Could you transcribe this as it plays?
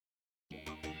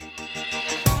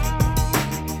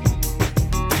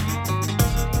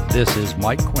This is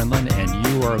Mike Quinlan, and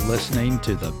you are listening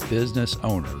to the Business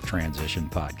Owner Transition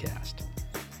Podcast.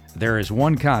 There is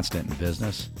one constant in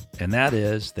business, and that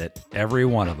is that every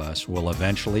one of us will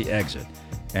eventually exit,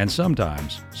 and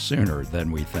sometimes sooner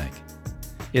than we think.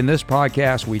 In this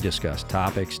podcast, we discuss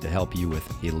topics to help you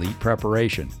with elite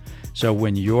preparation, so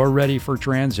when you're ready for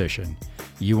transition,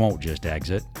 you won't just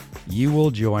exit, you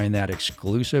will join that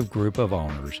exclusive group of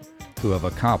owners who have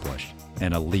accomplished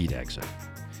an elite exit.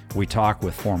 We talk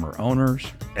with former owners,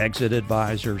 exit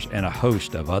advisors, and a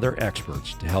host of other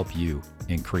experts to help you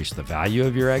increase the value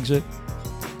of your exit,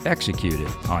 execute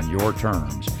it on your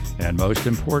terms, and most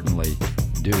importantly,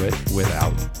 do it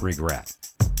without regret.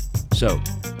 So,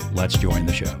 let's join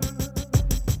the show.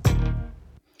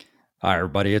 Hi,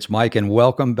 everybody. It's Mike, and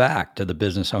welcome back to the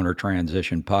Business Owner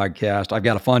Transition Podcast. I've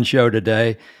got a fun show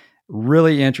today.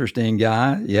 Really interesting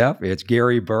guy. Yep, it's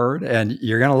Gary Bird, and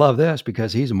you're going to love this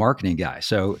because he's a marketing guy.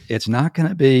 So it's not going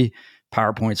to be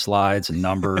PowerPoint slides and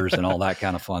numbers and all that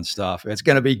kind of fun stuff. It's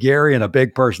going to be Gary and a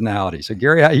big personality. So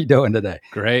Gary, how you doing today?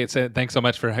 Great. So thanks so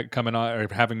much for coming on or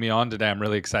having me on today. I'm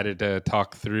really excited to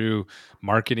talk through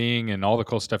marketing and all the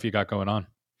cool stuff you got going on.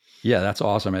 Yeah, that's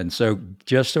awesome. And so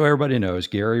just so everybody knows,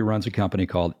 Gary runs a company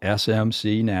called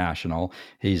SMC National.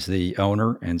 He's the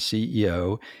owner and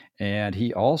CEO, and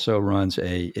he also runs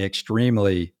a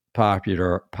extremely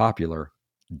popular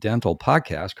dental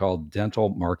podcast called Dental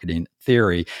Marketing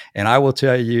Theory. And I will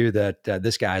tell you that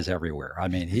this guy's everywhere. I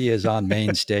mean, he is on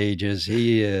main stages.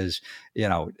 He is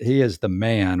the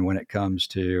man when it comes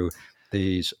to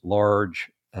these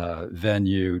large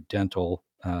venue dental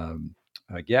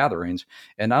gatherings.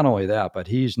 And not only that, but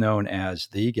he's known as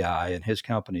the guy, and his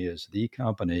company is the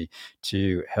company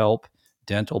to help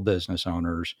dental business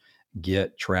owners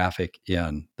get traffic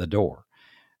in the door.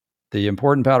 The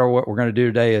important part of what we're going to do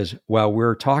today is, while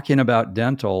we're talking about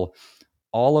dental,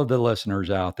 all of the listeners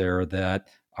out there that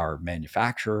are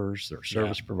manufacturers, they're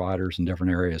service providers in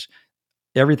different areas,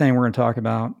 everything we're going to talk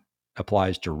about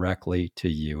applies directly to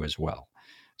you as well.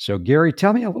 So Gary,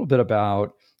 tell me a little bit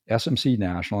about SMC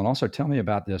National, and also tell me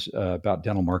about this, about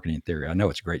Dental Marketing Theory. I know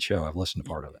it's a great show. I've listened to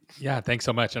part of it. Yeah, thanks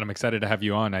so much. And I'm excited to have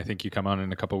you on. I think you come on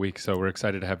in a couple of weeks, so we're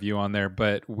excited to have you on there.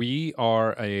 But we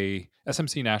are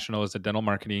SMC National is a dental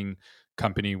marketing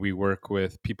company. We work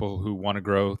with people who want to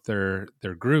grow their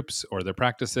groups or their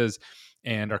practices.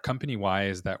 And our company why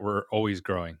is that we're always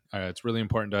growing. It's really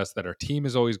important to us that our team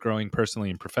is always growing personally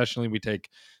and professionally. We take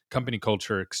company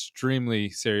culture extremely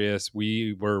serious.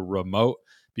 We were remote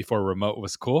before remote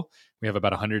was cool. We have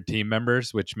about 100 team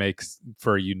members, which makes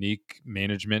for a unique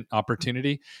management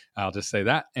opportunity. I'll just say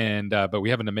that. And but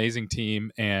we have an amazing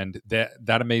team, and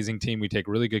that amazing team, we take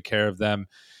really good care of them.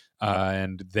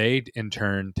 And they, in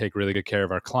turn, take really good care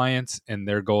of our clients. And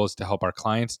their goal is to help our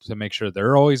clients to make sure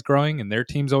they're always growing and their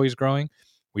team's always growing.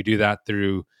 We do that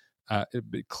through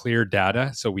clear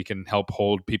data, so we can help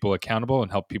hold people accountable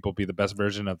and help people be the best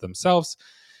version of themselves.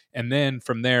 And then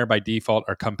from there, by default,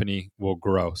 our company will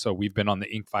grow. So we've been on the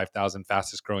Inc. 5000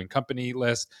 fastest growing company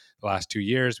list the last 2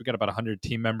 years. We got about 100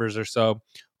 team members or so,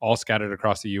 all scattered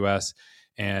across the U.S.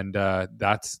 And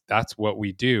that's what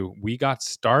we do. We got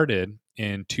started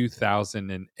in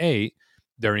 2008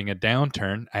 during a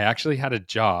downturn. I actually had a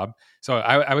job. So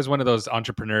I was one of those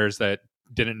entrepreneurs that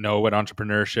didn't know what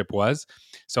entrepreneurship was.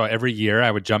 So every year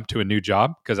I would jump to a new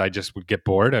job because I just would get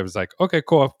bored. I was like, okay,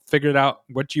 cool. I've figured out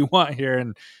what you want here.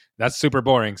 And that's super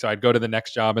boring. So I'd go to the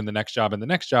next job and the next job and the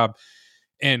next job.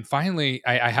 And finally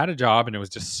I had a job, and it was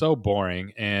just so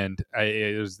boring. And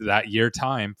it was that year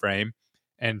time frame.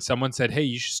 And someone said, hey,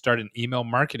 you should start an email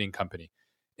marketing company.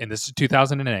 And this is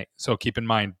 2008. So keep in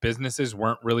mind, businesses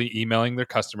weren't really emailing their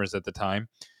customers at the time.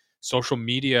 Social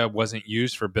media wasn't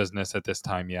used for business at this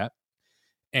time yet.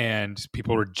 And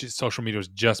social media was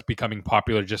just becoming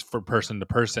popular just for person to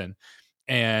person.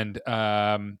 And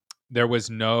there was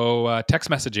no text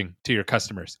messaging to your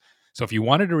customers. So if you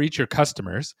wanted to reach your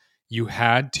customers, you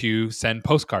had to send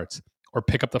postcards or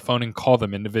pick up the phone and call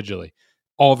them individually,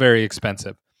 all very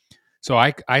expensive. So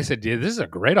I said, yeah, this is a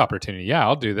great opportunity. Yeah,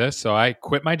 I'll do this. So I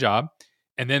quit my job,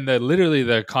 and then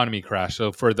the economy crashed.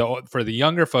 So for the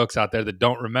younger folks out there that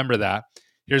don't remember that,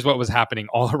 here's what was happening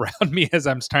all around me as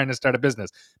I'm trying to start a business.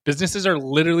 Businesses are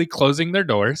literally closing their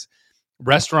doors.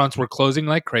 Restaurants were closing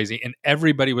like crazy, and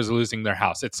everybody was losing their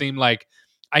house. It seemed like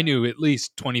I knew at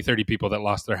least 20, 30 people that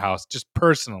lost their house just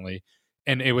personally,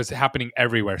 and it was happening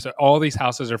everywhere. So all these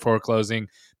houses are foreclosing,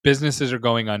 businesses are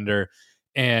going under,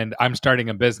 and I'm starting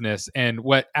a business. And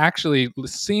what actually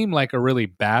seemed like a really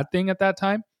bad thing at that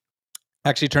time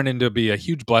actually turned into be a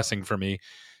huge blessing for me,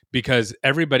 because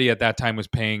everybody at that time was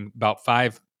paying about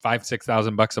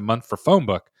 $6,000 a month for phone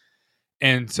book.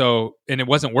 And it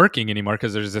wasn't working anymore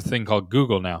because there's this thing called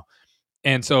Google now.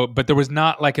 And so, but there was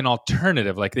not like an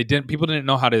alternative. Like people didn't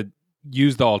know how to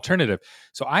use the alternative.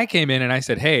 So I came in and I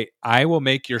said, hey, I will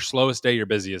make your slowest day your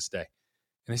busiest day.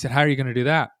 And they said, how are you going to do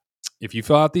that? If you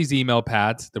fill out these email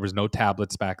pads, there was no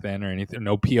tablets back then or anything,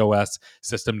 no POS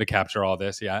system to capture all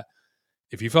this yet.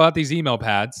 If you fill out these email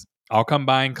pads, I'll come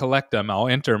by and collect them. I'll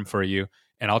enter them for you,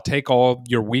 and I'll take all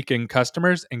your weekend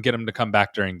customers and get them to come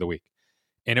back during the week.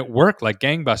 And it worked like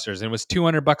gangbusters. And it was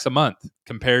 $200 a month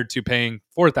compared to paying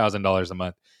 $4,000 a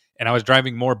month. And I was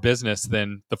driving more business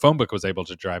than the phone book was able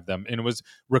to drive them. And it was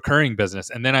recurring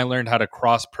business. And then I learned how to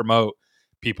cross promote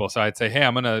people. So I'd say, hey,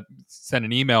 I'm going to send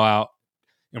an email out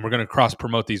and we're going to cross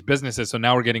promote these businesses. So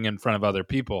now we're getting in front of other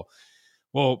people.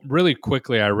 Well, really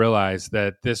quickly, I realized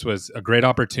that this was a great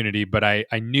opportunity, but I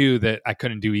knew that I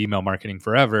couldn't do email marketing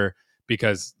forever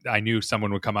because I knew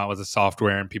someone would come out with a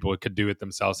software and people could do it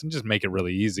themselves and just make it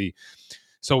really easy.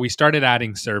 So we started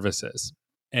adding services,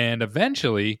 and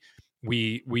eventually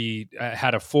we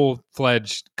had a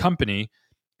full-fledged company,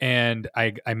 and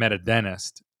I met a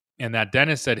dentist, and that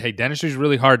dentist said, "Hey, dentistry is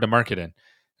really hard to market in."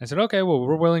 I said, "Okay, well,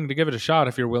 we're willing to give it a shot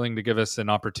if you're willing to give us an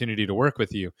opportunity to work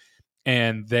with you."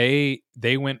 And they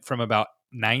went from about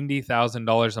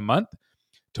 $90,000 a month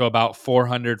to about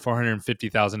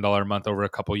 $450,000 a month over a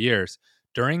couple years.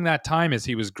 During that time, as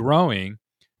he was growing,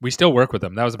 we still work with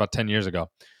him. That was about 10 years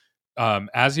ago.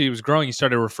 As he was growing, he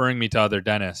started referring me to other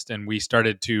dentists, and we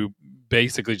started to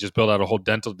basically just build out a whole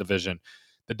dental division.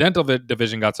 The dental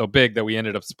division got so big that we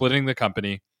ended up splitting the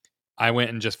company. I went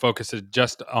and just focused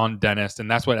just on dentists, and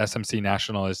that's what SMC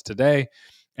National is today.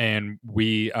 And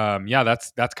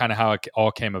that's kind of how it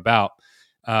all came about.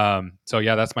 So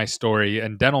yeah, that's my story.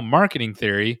 And dental marketing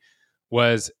theory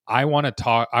was I wanted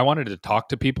to talk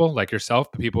to people like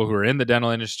yourself, people who are in the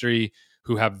dental industry,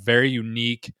 who have very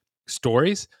unique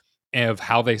stories of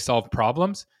how they solve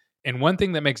problems. And one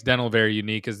thing that makes dental very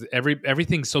unique is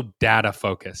everything's so data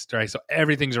focused, right? So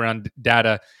everything's around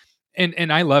data,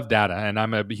 and I love data, and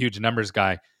I'm a huge numbers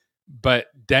guy. But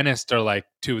dentists are like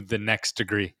to the next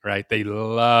degree, right? They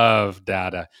love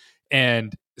data,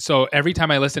 and so every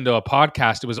time I listened to a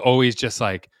podcast, it was always just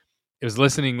like it was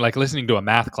listening to a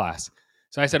math class.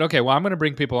 So I said, okay, well, I'm going to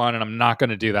bring people on, and I'm not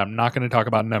going to do that. I'm not going to talk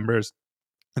about numbers.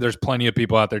 There's plenty of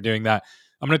people out there doing that.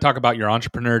 I'm going to talk about your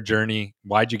entrepreneur journey.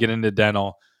 Why'd you get into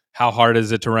dental? How hard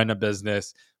is it to run a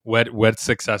business? What's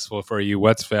successful for you?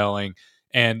 What's failing?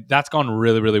 And that's gone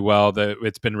really, really well.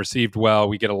 It's been received well.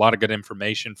 We get a lot of good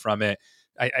information from it.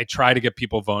 I try to get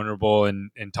people vulnerable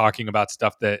and talking about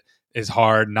stuff that is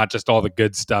hard, not just all the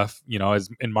good stuff. As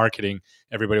in marketing,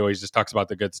 everybody always just talks about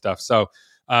the good stuff. So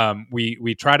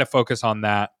we try to focus on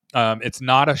that. It's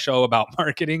not a show about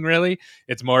marketing, really.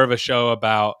 It's more of a show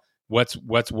about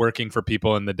what's working for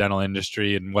people in the dental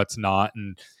industry and what's not,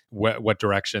 and what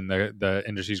direction the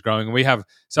industry is growing. And we have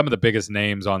some of the biggest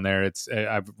names on there.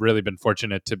 I've really been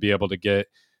fortunate to be able to get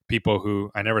people who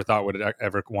I never thought would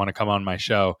ever want to come on my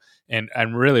show. And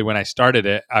really, when I started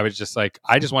it, I was just like,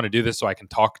 I just want to do this so I can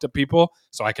talk to people,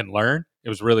 so I can learn. It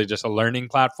was really just a learning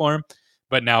platform.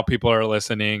 But now people are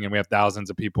listening, and we have thousands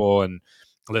of people and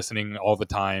listening all the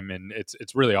time, and it's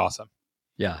really awesome.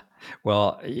 Yeah.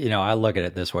 Well, I look at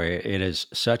it this way. It is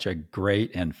such a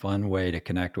great and fun way to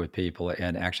connect with people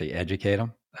and actually educate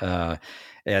them.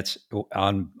 It's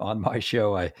on my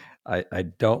show. I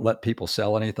don't let people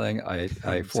sell anything.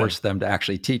 I force them to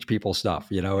actually teach people stuff.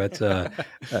 It's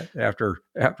after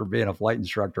being a flight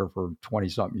instructor for 20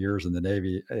 something years in the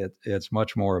Navy, it's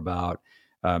much more about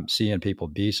seeing people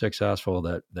be successful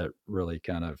that really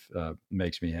kind of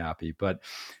makes me happy. But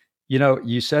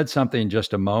you said something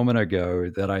just a moment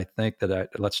ago that I think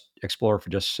let's explore for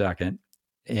just a second,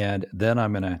 and then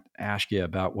I'm going to ask you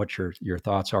about what your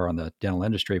thoughts are on the dental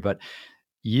industry. But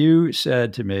you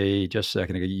said to me just a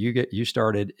second ago, you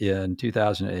started in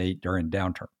 2008 during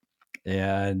downturn,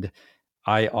 and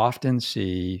I often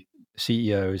see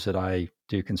CEOs that I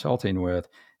do consulting with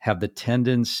have the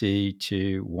tendency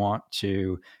to want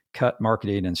to cut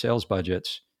marketing and sales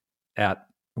budgets at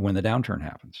when the downturn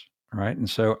happens. Right. And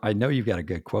so I know you've got a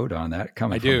good quote on that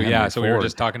coming I from do, yeah. Henry So we were Ford.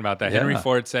 just talking about that. Henry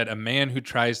Ford said, "A man who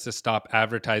tries to stop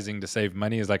advertising to save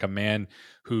money is like a man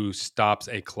who stops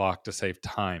a clock to save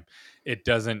time. It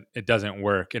doesn't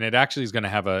work, and it actually is going to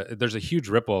have there's a huge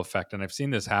ripple effect. And I've seen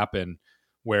this happen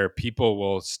where people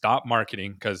will stop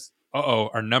marketing because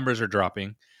our numbers are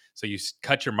dropping. So you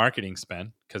cut your marketing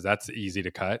spend because that's easy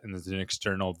to cut, and there's an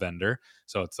external vendor,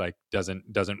 so it's like doesn't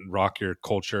rock your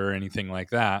culture or anything like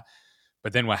that.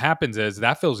 But then what happens is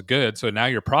that feels good. So now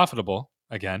you're profitable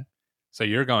again. So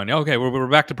you're going, okay, we're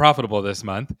back to profitable this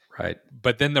month. Right.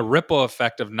 But then the ripple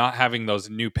effect of not having those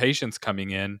new patients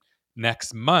coming in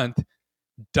next month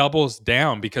doubles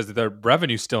down because the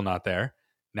revenue's still not there.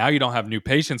 Now you don't have new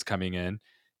patients coming in,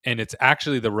 and it's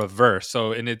actually the reverse.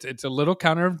 So, and it's a little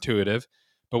counterintuitive,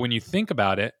 but when you think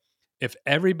about it, if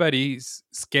everybody's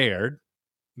scared,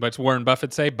 what's Warren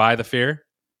Buffett say? Buy the fear,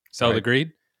 sell the Right.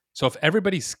 greed. So if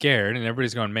everybody's scared and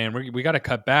everybody's going, man, we got to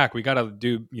cut back, we got to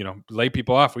do, lay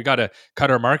people off, we got to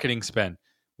cut our marketing spend.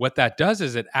 What that does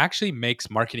is it actually makes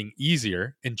marketing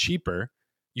easier and cheaper.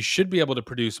 You should be able to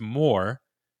produce more,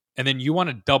 and then you want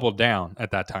to double down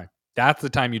at that time. That's the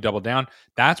time you double down.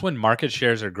 That's when market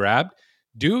shares are grabbed.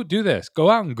 Do this. Go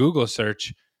out and Google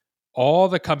search all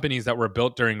the companies that were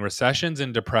built during recessions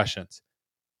and depressions.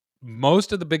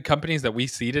 Most of the big companies that we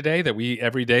see today, that we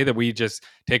every day that we just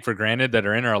take for granted, that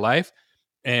are in our life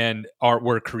and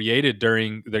were created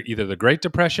during either the Great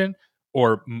Depression,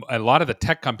 or a lot of the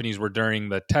tech companies were during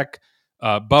the tech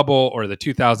bubble or the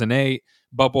 2008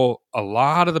 bubble. A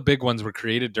lot of the big ones were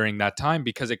created during that time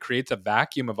because it creates a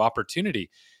vacuum of opportunity.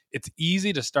 It's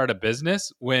easy to start a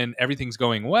business when everything's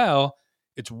going well.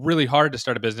 It's really hard to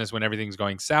start a business when everything's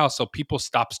going south. So people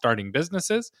stop starting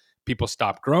businesses, people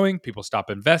stop growing, people stop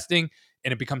investing,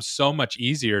 and it becomes so much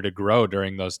easier to grow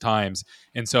during those times.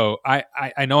 And so I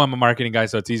know I'm a marketing guy,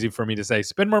 so it's easy for me to say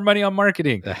spend more money on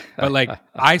marketing, but like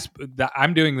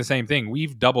I'm doing the same thing.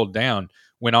 We've doubled down.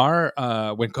 When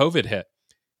when COVID hit,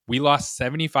 we lost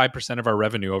 75% of our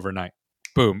revenue overnight.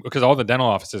 Boom, because all the dental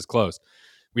offices closed.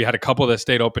 We had a couple that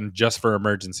stayed open just for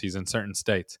emergencies in certain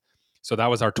states. So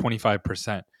that was our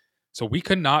 25%. So we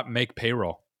could not make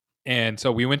payroll. And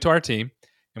so we went to our team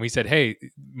and we said, hey,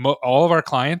 all of our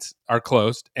clients are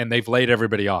closed and they've laid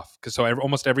everybody off. Because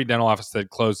almost every dental office that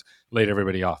closed laid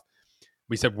everybody off.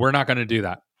 We said, we're not going to do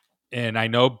that. And I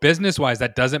know business wise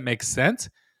that doesn't make sense,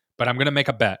 but I'm going to make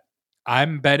a bet.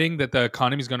 I'm betting that the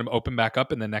economy is going to open back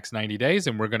up in the next 90 days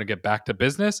and we're going to get back to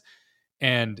business.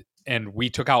 And we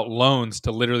took out loans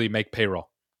to literally make payroll.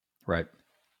 Right.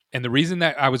 And the reason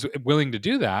that I was willing to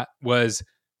do that was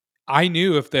I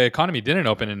knew if the economy didn't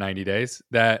open in 90 days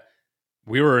that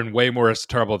we were in way more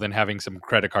trouble than having some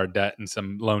credit card debt and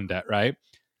some loan debt, right?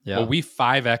 Well, Yeah. we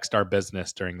 5x'd our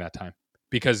business during that time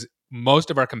because most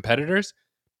of our competitors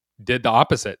did the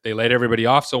opposite. They laid everybody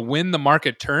off. So when the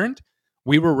market turned,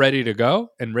 we were ready to go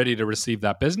and ready to receive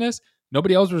that business.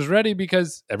 Nobody else was ready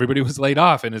because everybody was laid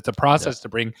off, and it's a Yeah. process to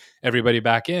bring everybody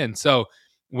back in. So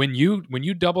when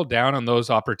you double down on those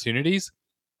opportunities,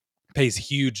 pays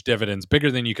huge dividends,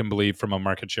 bigger than you can believe from a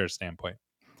market share standpoint.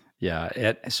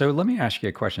 Yeah. So let me ask you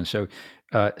a question. So,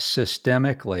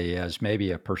 systemically, as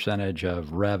maybe a percentage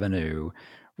of revenue,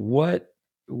 what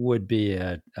would be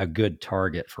a good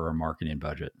target for a marketing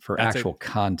budget for That's a actual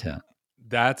content?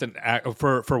 that's an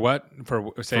for what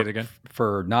for say it For again.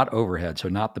 for not overhead, so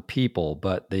not the people,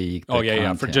 but Oh the yeah,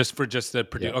 content. for just the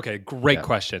produce. Yeah. Okay, great Yeah.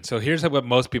 question. So here's what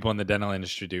most people in the dental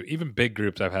industry do. Even big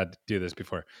groups, I've had to do this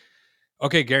before.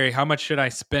 Okay, Gary, how much should I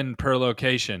spend per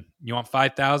location? You want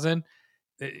 5,000?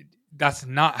 That's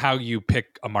not how you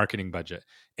pick a marketing budget.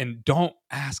 And don't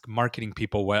ask marketing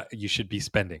people what you should be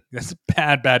spending. That's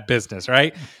bad business,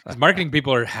 right? Because marketing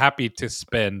people are happy to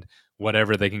spend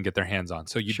whatever they can get their hands on.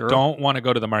 So you Sure. don't want to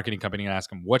go to the marketing company and ask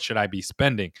them, what should I be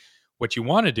spending? What you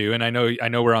want to do, and I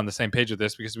know we're on the same page with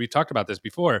this because we talked about this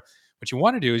before. What you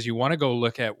want to do is you want to go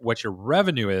look at what your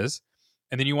revenue is,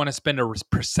 and then you want to spend a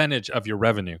percentage of your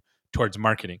revenue towards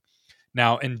marketing.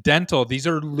 Now, in dental, these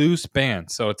are loose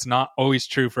bands, so it's not always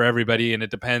true for everybody, and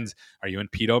it depends. Are you in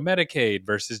pedo Medicaid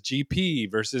versus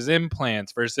GP versus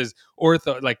implants versus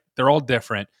ortho? Like they're all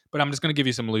different, but I'm just going to give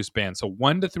you some loose bands. So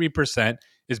 1 to 3%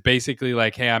 is basically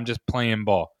like, hey, I'm just playing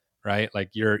ball, right?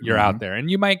 Like you're out Mhm. there,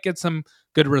 and you might get some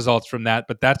good results from that,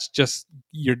 but that's just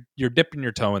you're dipping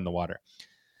your toe in the water.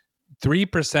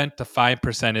 3% to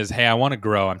 5% is, hey, I want to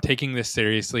grow. I'm taking this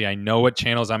seriously. I know what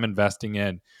channels I'm investing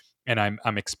in, and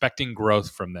I'm expecting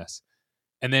growth from this.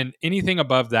 And then anything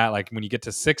above that, like when you get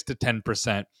to 6 to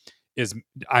 10%, is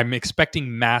I'm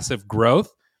expecting massive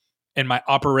growth, and my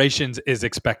operations is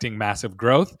expecting massive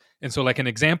growth. And so, like an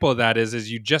example of that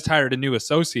is you just hired a new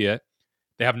associate.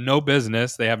 They have no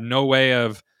business. They have no way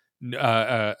of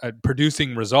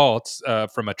producing results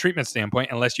from a treatment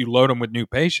standpoint unless you load them with new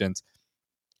patients.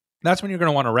 That's when you're going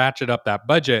to want to ratchet up that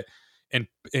budget and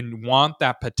want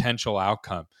that potential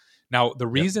outcome. Now, the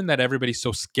Yep. reason that everybody's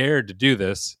so scared to do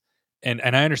this, and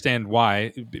I understand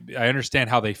why, I understand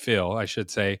how they feel, I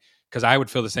should say, because I would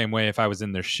feel the same way if I was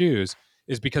in their shoes,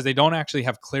 is because they don't actually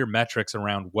have clear metrics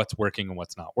around what's working and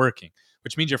what's not working,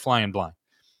 which means you're flying blind.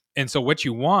 And so what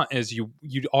you want is you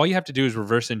all you have to do is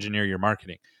reverse engineer your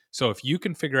marketing. So if you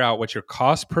can figure out what your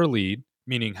cost per lead,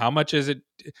 Meaning, how much is it?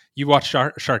 You watch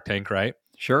Shark Tank, right?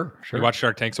 Sure, You sure. watch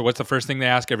Shark Tank. So what's the first thing they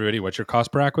ask everybody? What's your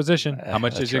cost per acquisition? How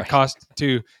much does That's it right. cost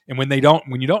to? And when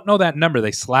you don't know that number,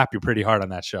 they slap you pretty hard on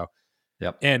that show.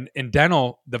 Yep. And in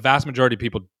dental, the vast majority of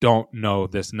people don't know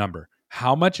this number.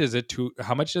 How much does it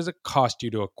cost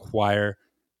you to acquire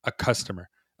a customer,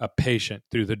 a patient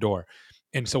through the door?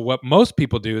 And so what most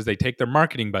people do is they take their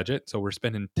marketing budget. So we're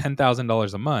spending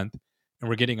 $10,000 a month and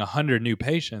we're getting 100 new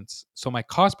patients. So my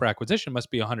cost per acquisition must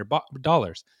be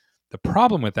 $100. The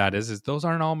problem with that is those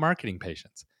aren't all marketing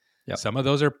patients. Yep. Some of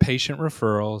those are patient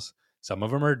referrals. Some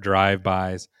of them are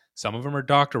drive-bys. Some of them are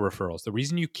doctor referrals. The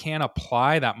reason you can't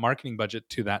apply that marketing budget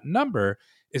to that number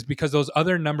is because those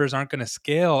other numbers aren't going to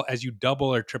scale as you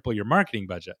double or triple your marketing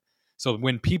budget. So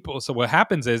what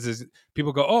happens is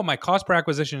people go, oh, my cost per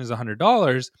acquisition is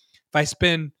 $100. If I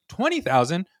spend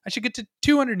 20,000, I should get to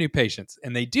 200 new patients.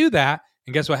 And they do that.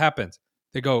 And guess what happens?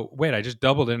 They go, wait, I just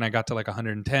doubled it and I got to like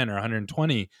 110 or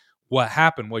 120. What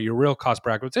happened? Well, your real cost per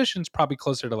acquisition is probably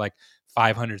closer to like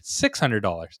 $500,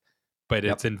 $600, but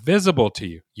it's Yep. invisible to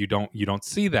you. You don't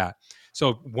see that.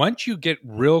 So once you get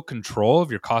real control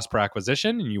of your cost per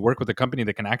acquisition and you work with a company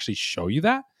that can actually show you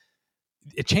that,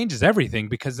 it changes everything,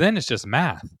 because then it's just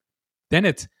math. Then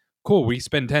it's cool. We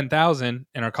spend 10,000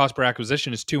 and our cost per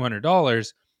acquisition is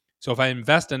 $200. So if I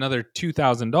invest another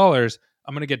 $2,000,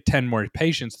 I'm going to get 10 more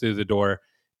patients through the door.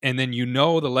 And then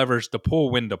the levers to pull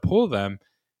when to pull them.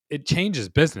 It changes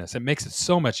business. It makes it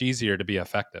so much easier to be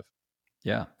effective.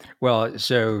 Yeah. Well,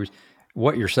 so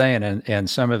what you're saying, and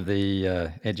some of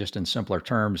the, and just in simpler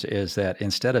terms, is that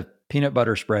instead of peanut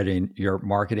butter spreading your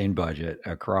marketing budget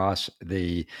across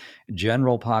the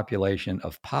general population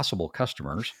of possible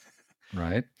customers,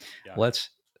 right? Yeah. Let's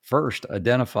first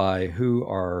identify who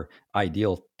our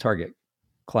ideal target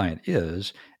client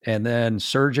is, and then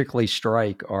surgically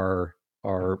strike our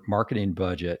marketing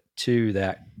budget to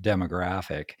that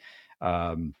demographic.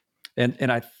 Um,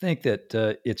 and I think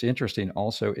that it's interesting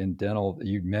also in dental.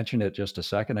 You mentioned it just a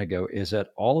second ago. Is that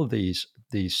all of these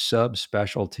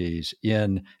subspecialties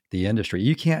in the industry?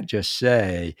 You can't just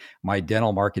say my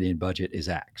dental marketing budget is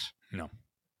X. No.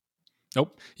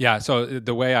 Nope. Yeah. So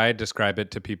the way I describe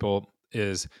it to people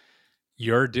is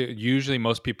usually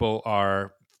most people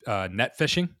are net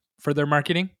fishing for their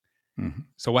marketing. Mhm.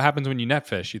 So what happens when you net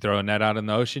fish? You throw a net out in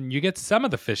the ocean, you get some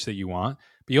of the fish that you want,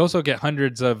 but you also get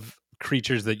hundreds of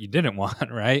creatures that you didn't want,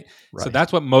 right? So Right.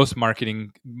 that's what most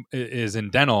marketing is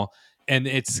in dental. And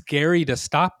it's scary to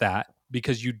stop that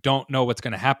because you don't know what's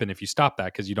going to happen if you stop that,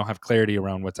 because you don't have clarity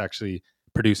around what's actually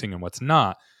producing and what's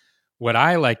not. What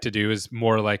I like to do is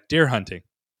more like deer hunting.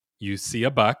 You see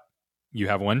a buck, you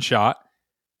have one shot,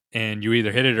 and you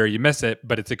either hit it or you miss it,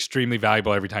 but it's extremely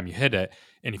valuable every time you hit it.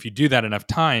 And if you do that enough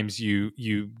times, you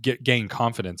gain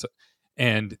confidence,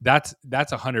 and that's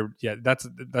 100. Yeah,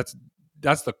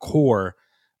 that's the core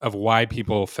of why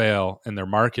people fail in their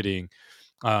marketing.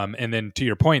 And then to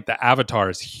your point, the avatar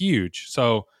is huge.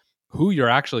 So who you're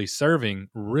actually serving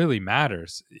really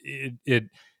matters. It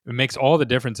makes all the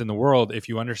difference in the world if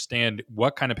you understand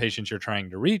what kind of patients you're trying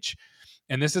to reach.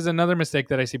 And this is another mistake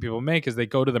that I see people make, is they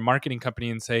go to the marketing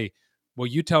company and say, well,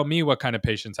 you tell me what kind of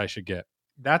patients I should get.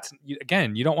 That's,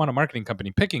 again, you don't want a marketing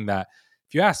company picking that.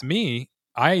 If you ask me,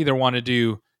 I either want to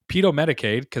do pedo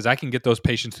Medicaid because I can get those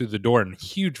patients through the door in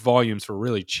huge volumes for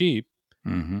really cheap,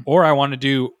 Mhm. or I want to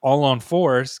do all on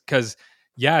fours because,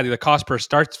 yeah, the cost per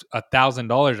start's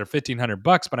 $1,000 or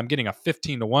 $1,500, but I'm getting a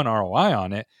 15-to-1 ROI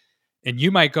on it. And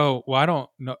you might go, well, I don't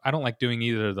know, I don't like doing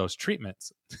either of those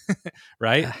treatments.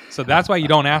 Right? So that's why you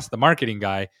don't ask the marketing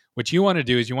guy. What you want to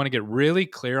do is you want to get really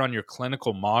clear on your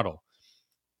clinical model.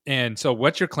 And so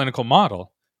what's your clinical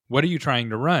model? What are you trying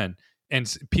to run?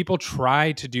 And people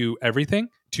try to do everything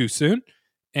too soon,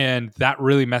 and that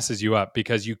really messes you up,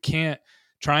 because you can't,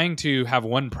 trying to have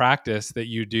one practice that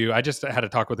you do. I just had a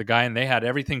talk with a guy and they had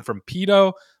everything from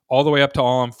pedo all the way up to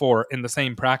all on four in the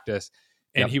same practice.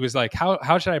 And he Yep. was like,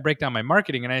 how should I break down my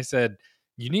marketing? And I said,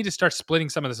 you need to start splitting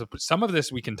some of this. Some of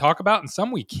this we can talk about and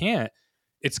some we can't.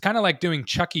 It's kind of like doing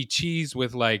Chuck E. Cheese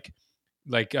with like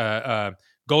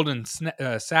golden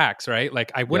sacks, right?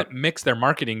 Like I wouldn't Yep. mix their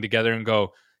marketing together and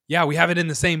go, yeah, we have it in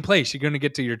the same place. You're going to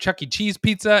get to your Chuck E. Cheese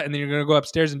pizza and then you're going to go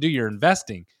upstairs and do your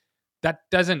investing. That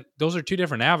doesn't, those are two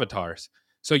different avatars.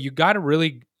 So you got to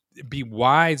really be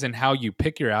wise in how you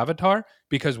pick your avatar,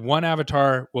 because one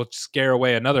avatar will scare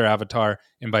away another avatar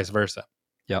and vice versa.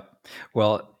 Yep.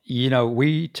 Well,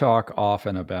 we talk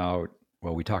often about,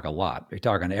 well, we talk a lot. We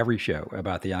talk on every show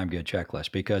about the I'm Good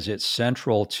checklist because it's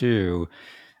central to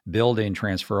building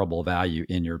transferable value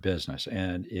in your business.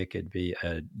 And it could be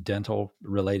a dental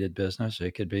related business,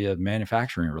 it could be a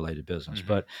manufacturing related business. Mm-hmm.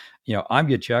 But, I'm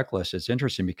Good Checklist. It's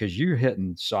interesting because you're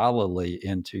hitting solidly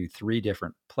into three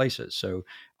different places. So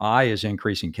I is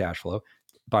increasing cash flow.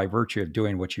 By virtue of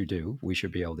doing what you do, we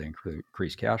should be able to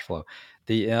increase cash flow.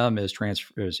 The M is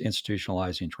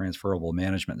institutionalizing transferable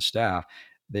management and staff.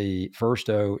 The first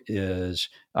O is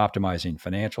optimizing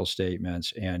financial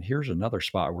statements. And here's another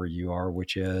spot where you are,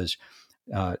 which is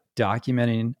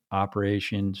documenting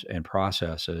operations and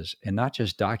processes, and not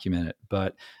just document it,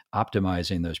 but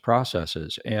optimizing those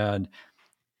processes. And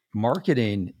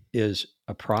marketing is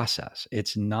a process.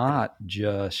 It's not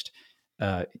just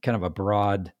kind of a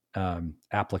broad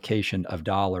application of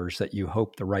dollars that you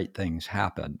hope the right things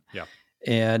happen. Yeah.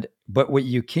 But what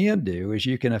you can do is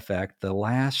you can affect the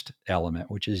last element,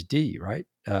 which is D, right?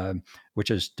 Which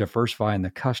is diversifying the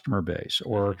customer base,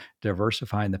 or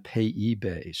diversifying the payee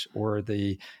base, or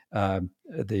the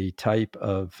type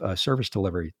of service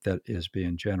delivery that is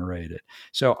being generated.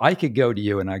 So I could go to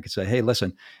you and I could say, "Hey,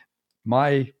 listen,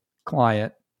 my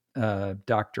client,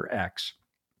 Dr. X,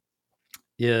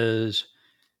 is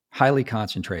highly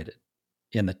concentrated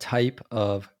in the type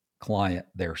of client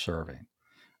they're serving.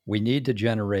 We need to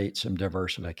generate some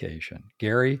diversification.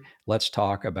 Gary, let's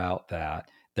talk about that.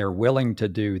 They're willing to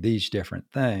do these different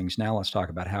things. Now let's talk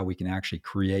about how we can actually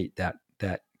create that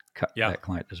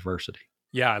client diversity."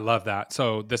 Yeah, I love that.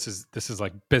 So this is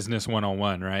like business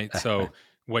 101, right? So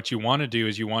what you want to do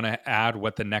is you want to add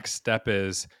what the next step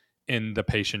is in the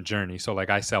patient journey. So like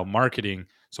I sell marketing.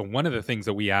 So one of the things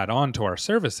that we add on to our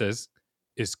services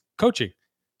is coaching.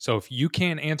 So if you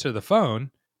can't answer the phone,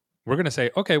 we're going to say,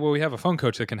 okay, well, we have a phone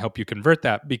coach that can help you convert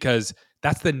that, because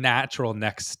that's the natural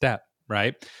next step,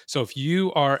 right? So if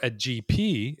you are a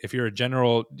GP, if you're a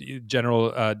general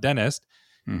dentist,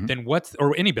 then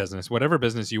or any business, whatever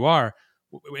business you are,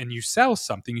 and you sell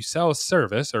something, you sell a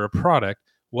service or a product,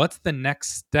 what's the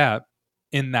next step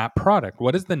in that product?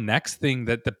 What is the next thing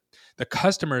that the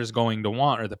customer is going to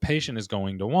want, or the patient is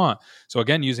going to want? So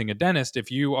again, using a dentist,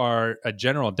 if you are a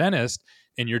general dentist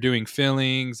and you're doing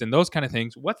fillings and those kind of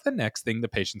things, what's the next thing the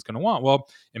patient's going to want? Well,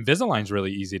 Invisalign's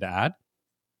really easy to add.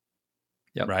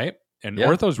 Yep. Right? And Yeah.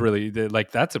 ortho's really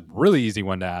that's a really easy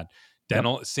one to add.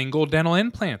 Single dental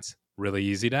implants, really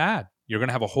easy to add. You're going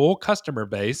to have a whole customer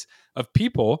base of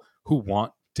people who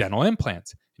want dental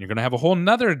implants. And you're going to have a whole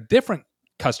nother different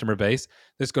customer base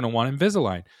that's going to want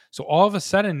Invisalign. So all of a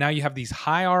sudden now you have these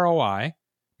high ROI,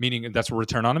 meaning that's a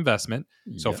return on investment.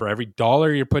 So for every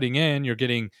dollar you're putting in, you're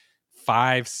getting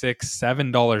 $5,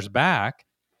 $6, $7 back.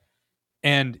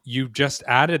 And you just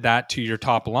added that to your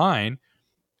top line.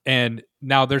 And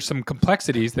now there's some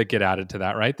complexities that get added to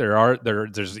that, right?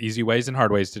 There's easy ways and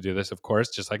hard ways to do this, of course,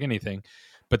 just like anything.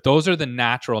 But those are the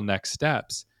natural next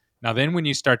steps. Now, then when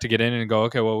you start to get in and go,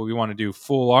 okay, well, we want to do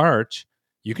full arch,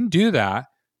 you can do that,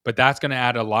 but that's going to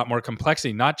add a lot more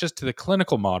complexity, not just to the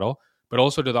clinical model, but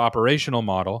also to the operational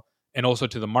model and also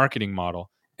to the marketing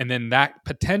model. And then that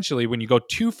potentially, when you go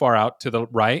too far out to the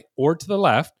right or to the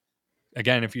left,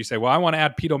 again, if you say, well, I want to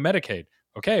add pedo Medicaid.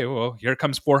 Okay, well, here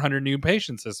comes 400 new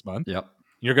patients this month. Yep.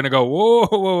 You're going to go,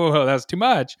 whoa, that's too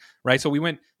much, right? So we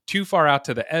went too far out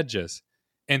to the edges.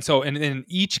 And so in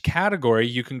each category,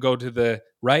 you can go to the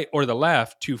right or the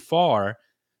left too far.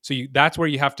 So that's where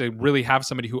you have to really have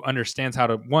somebody who understands how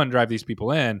to, one, drive these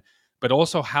people in, but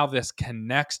also how this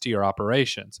connects to your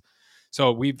operations.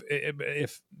 So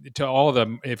if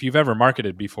you've ever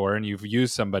marketed before and you've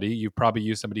probably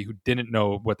used somebody who didn't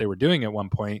know what they were doing at one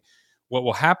point. What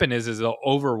will happen is they'll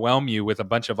overwhelm you with a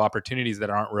bunch of opportunities that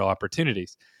aren't real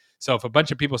opportunities. So if a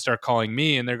bunch of people start calling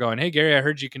me and they're going, "Hey Gary, I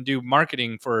heard you can do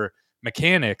marketing for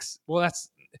mechanics." Well,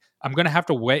 I'm going to have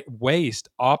to waste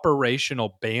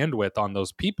operational bandwidth on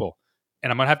those people,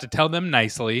 and I'm going to have to tell them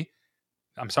nicely,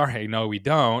 "I'm sorry, no, we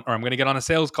don't," or I'm going to get on a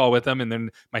sales call with them, and then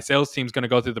my sales team's going to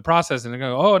go through the process, and they're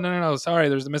going to go, "Oh, no, sorry,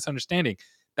 there's a misunderstanding."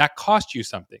 That cost you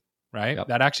something, right? Yep.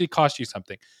 That actually cost you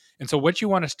something. And so what you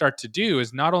want to start to do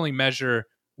is not only measure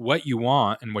what you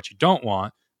want and what you don't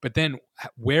want, but then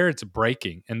where it's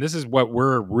breaking. And this is what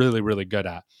we're really, really good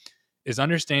at, is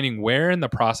understanding where in the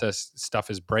process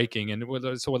stuff is breaking. And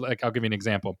so like, I'll give you an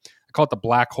example. I call it the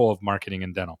black hole of marketing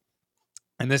in dental.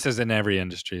 And this is in every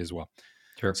industry as well.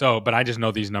 Sure. So, but I just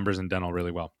know these numbers in dental really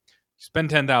well. You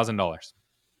spend $10,000.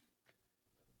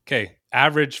 Okay.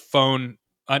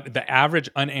 The average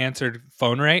unanswered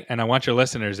phone rate, and I want your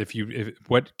listeners,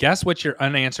 guess what your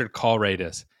unanswered call rate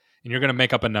is, and you're going to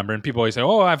make up a number. And people always say,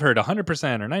 "Oh, I've heard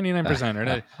 100% or 99%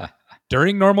 or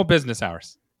during normal business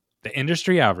hours." The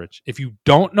industry average. If you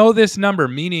don't know this number,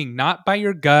 meaning not by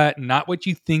your gut, not what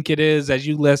you think it is as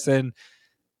you listen,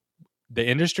 The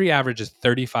industry average is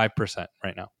 35%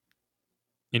 right now.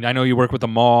 And I know you work with the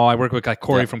mall. I work with like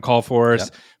Corey Yep. from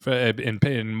Callforce, Yep.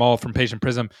 in Mall from Patient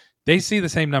Prism. They see the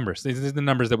same numbers. These are the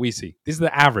numbers that we see. These are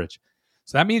the average.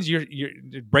 So that means you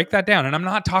break that down. And I'm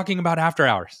not talking about after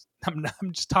hours. I'm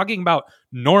just talking about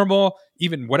normal,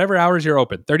 even whatever hours you're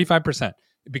open, 35%,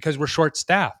 because we're short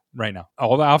staffed right now.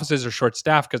 All the offices are short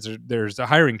staffed because there's a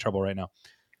hiring trouble right now.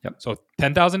 Yep. So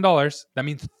 $10,000, that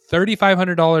means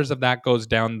 $3,500 of that goes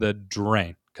down the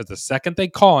drain, because the second they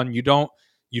call and you don't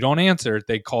answer,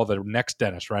 they call the next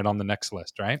dentist right on the next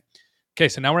list, right? Okay,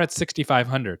 so now we're at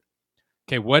 6,500.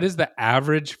 Okay, what is the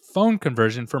average phone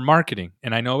conversion for marketing?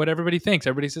 And I know what everybody thinks.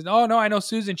 Everybody says, "Oh no, I know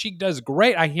Susan. She does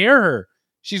great. I hear her.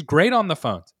 She's great on the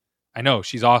phones. I know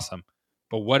she's awesome."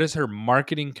 But what is her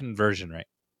marketing conversion rate?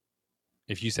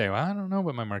 If you say, "Well, I don't know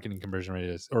what my marketing conversion rate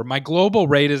is," or "My global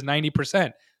rate is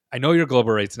 90%." I know your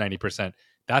global rate's 90%.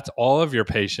 That's all of your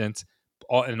patients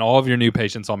and all of your new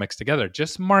patients all mixed together.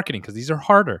 Just marketing, because these are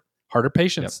harder Yep.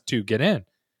 patients to get in.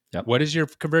 Yep. What is your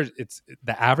conversion? It's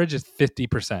the average is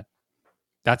 50%.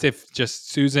 That's if just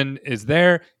Susan is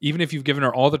there, even if you've given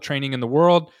her all the training in the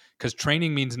world, because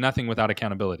training means nothing without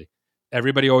accountability.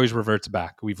 Everybody always reverts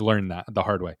back. We've learned that the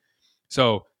hard way.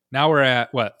 So now we're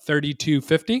at what,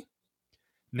 3250? Yep.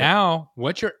 Now,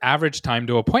 what's your average time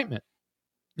to appointment?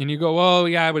 And you go, "Well,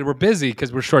 yeah, we're busy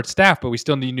because we're short staffed, but we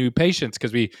still need new patients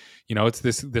because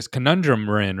it's this conundrum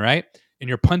we're in, right?" And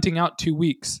you're punting out 2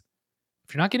 weeks.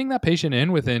 If you're not getting that patient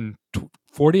in within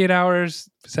 48 hours,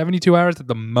 72 hours at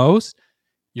the most,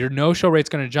 your no-show rate's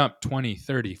going to jump 20,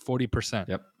 30, 40%.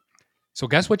 Yep. So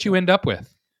guess what you Yep. end up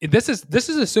with? This is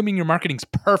assuming your marketing's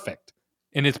perfect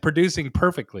and it's producing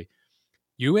perfectly.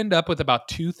 You end up with about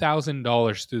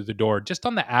 $2,000 through the door just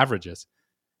on the averages.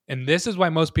 And this is why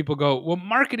most people go, "Well,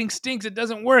 marketing stinks. It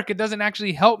doesn't work. It doesn't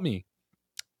actually help me."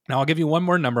 Now, I'll give you one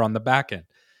more number on the back end.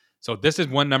 So this is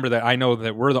one number that I know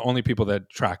that we're the only people that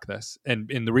track this. And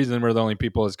the reason we're the only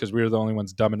people is because we're the only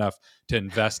ones dumb enough to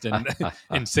invest in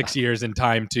in 6 years in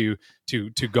time to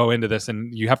go into this.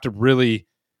 And you have to really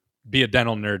be a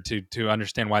dental nerd to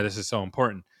understand why this is so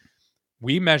important.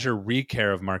 We measure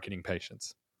recare of marketing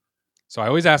patients. So I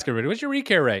always ask everybody, "What's your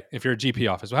recare rate if you're a GP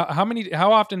office?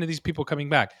 How often are these people coming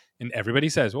back?" And everybody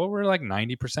says, "Well, we're like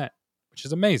 90%," which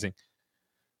is amazing.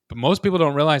 But most people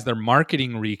don't realize their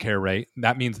marketing recare rate.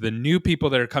 That means the new people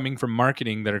that are coming from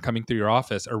marketing that are coming through your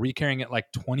office are recaring at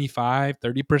like 25,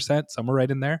 30%, somewhere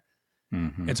right in there.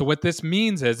 Mm-hmm. And so what this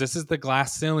means is this is the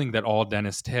glass ceiling that all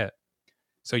dentists hit.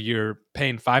 So you're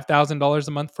paying $5,000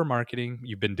 a month for marketing.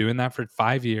 You've been doing that for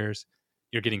 5 years.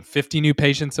 You're getting 50 new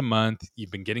patients a month.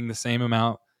 You've been getting the same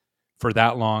amount for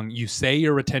that long. You say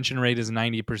your retention rate is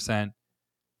 90%.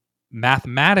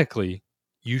 Mathematically,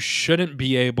 you shouldn't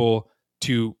be able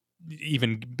to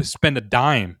even spend a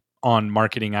dime on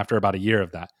marketing after about a year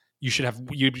of that. You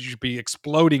should be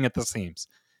exploding at the seams.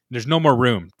 There's no more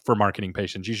room for marketing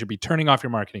patients. You should be turning off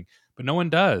your marketing, but no one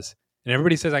does. And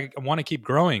everybody says, "I want to keep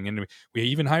growing." And we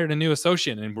even hired a new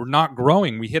associate and we're not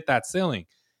growing. We hit that ceiling.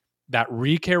 That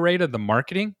recare rate of the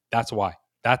marketing, that's why.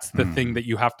 That's the thing Mm-hmm. that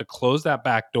you have to close that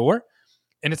back door.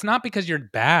 And it's not because you're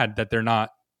bad that they're not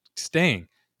staying.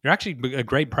 You're actually a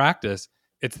great practice.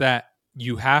 It's that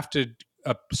you have to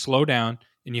slow down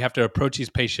and you have to approach these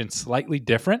patients slightly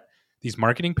different, these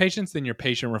marketing patients, than your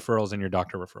patient referrals and your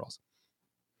doctor referrals.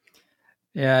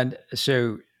 And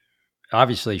so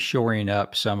obviously shoring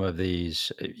up some of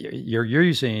these, you're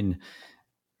using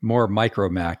more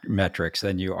metrics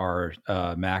than you are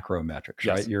macro metrics,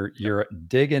 right? Yes. You're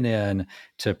digging in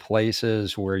to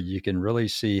places where you can really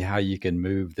see how you can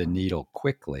move the needle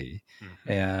quickly,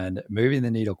 Mm-hmm. and moving the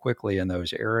needle quickly in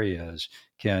those areas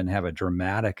can have a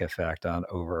dramatic effect on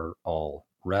overall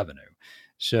revenue.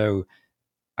 So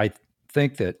I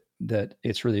think that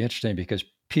it's really interesting because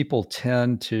people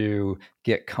tend to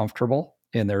get comfortable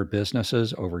in their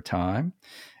businesses over time,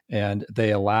 and they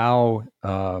allow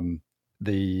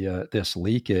the this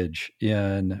leakage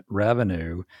in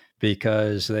revenue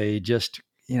because they just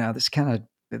this kind of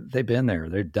they've been there,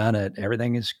 they've done it,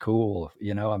 everything is cool,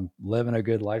 I'm living a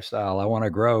good lifestyle, I want to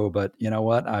grow, but you know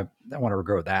what, I want to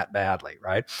grow that badly,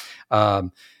 right?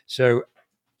 So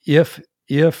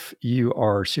if you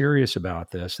are serious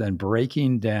about this, then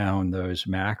breaking down those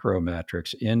macro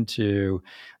metrics into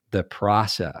the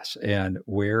process and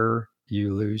where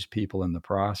you lose people in the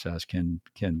process can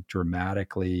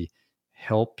dramatically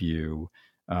help you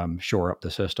shore up the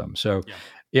system. So, Yeah.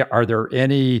 yeah, are there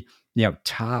any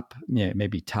top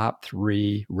maybe top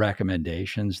three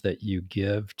recommendations that you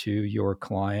give to your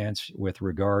clients with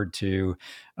regard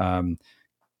um,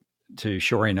 to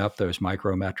shoring up those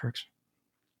micro metrics?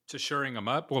 To shoring them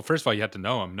up, well, first of all, you have to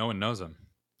know them. No one knows them.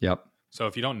 Yep. So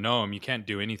if you don't know them, you can't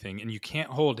do anything, and you can't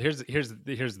hold. Here's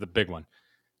the big one.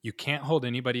 You can't hold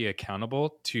anybody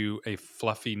accountable to a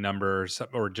fluffy number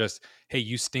or just, hey,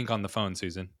 you stink on the phone,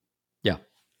 Susan. Yeah.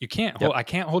 You can't hold. Yep. I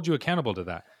can't hold you accountable to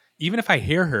that. Even if I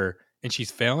hear her and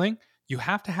she's failing, you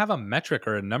have to have a metric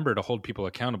or a number to hold people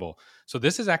accountable. So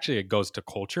this is actually, it goes to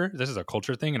culture. This is a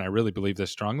culture thing, and I really believe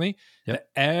this strongly, Yep.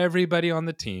 that everybody on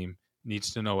the team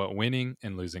needs to know what winning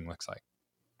and losing looks like.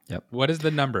 Yep. What is the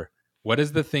number? What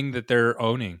is the thing that they're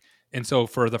owning? And so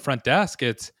for the front desk,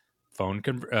 it's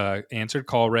answered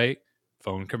call rate,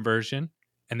 phone conversion.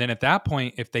 And then at that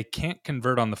point, if they can't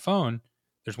convert on the phone,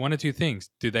 there's one of two things.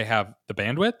 Do they have the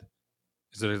bandwidth?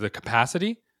 Is there the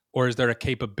capacity? Or is there a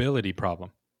capability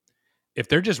problem? If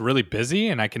they're just really busy,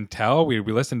 and I can tell, we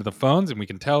listen to the phones and we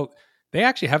can tell they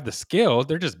actually have the skill,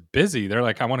 they're just busy. They're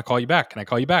like, I want to call you back. Can I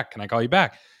call you back? Can I call you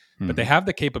back? But they have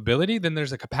the capability, then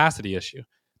there's a capacity issue.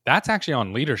 That's actually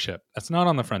on leadership. That's not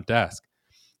on the front desk.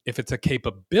 If it's a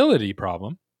capability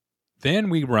problem, then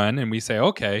we run and we say,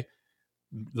 okay,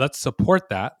 let's support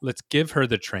that. Let's give her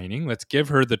the training. Let's give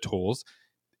her the tools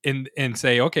and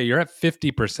say, okay, you're at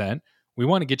 50%. We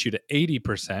want to get you to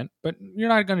 80%, but you're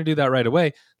not going to do that right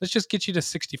away. Let's just get you to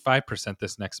 65%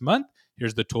 this next month.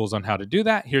 Here's the tools on how to do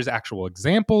that. Here's actual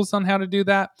examples on how to do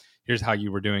that. Here's how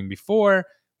you were doing before.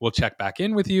 We'll check back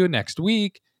in with you next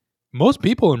week. Most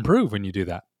people improve when you do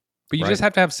that. But you just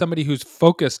have to have somebody who's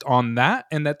focused on that,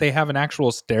 and that they have an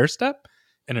actual stair step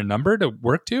and a number to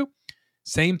work to.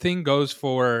 Same thing goes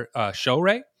for show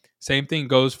rate. Same thing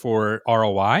goes for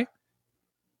ROI.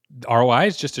 ROI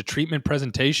is just a treatment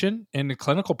presentation and a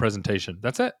clinical presentation.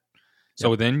 That's it.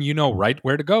 So then you know right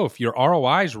where to go. If your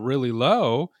ROI is really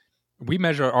low, we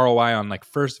measure ROI on like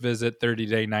first visit,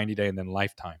 30-day, 90-day, and then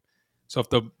lifetime. So if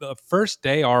the first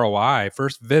day ROI,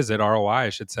 first visit ROI, I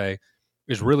should say,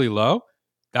 is really low,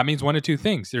 that means one of two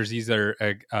things. There's either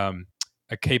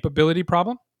a capability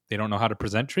problem, they don't know how to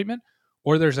present treatment,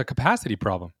 or there's a capacity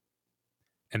problem.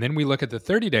 And then we look at the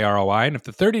 30-day ROI, and if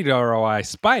the 30-day ROI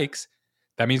spikes,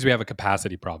 that means we have a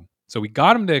capacity problem. So we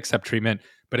got them to accept treatment,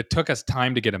 but it took us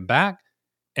time to get them back.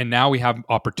 And now we have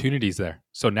opportunities there.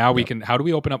 So now we can, how do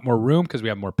we open up more room because we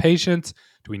have more patients?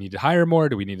 Do we need to hire more?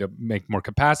 Do we need to make more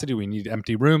capacity? Do we need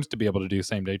empty rooms to be able to do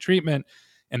same day treatment?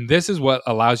 And this is what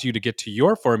allows you to get to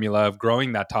your formula of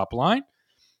growing that top line.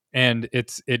 And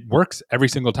it works every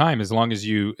single time as long as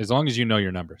you know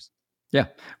your numbers. Yeah.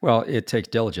 Well, it takes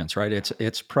diligence, right?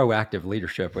 It's proactive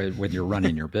leadership when you're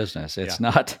running your business. It's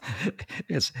not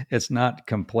it's not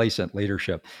complacent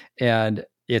leadership. And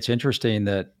it's interesting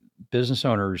that business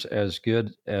owners, as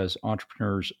good as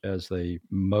entrepreneurs as they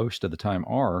most of the time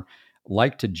are,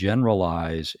 like to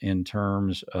generalize in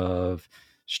terms of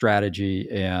strategy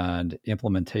and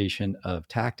implementation of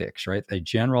tactics, right? They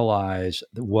generalize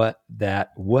what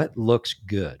looks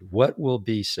good, what will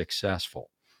be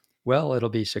successful. Well, it'll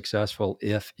be successful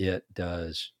if it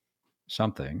does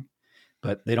something,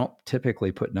 but they don't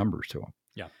typically put numbers to them.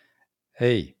 Yeah.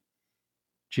 Hey,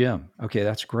 Jim, okay,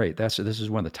 that's great. This is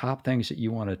one of the top things that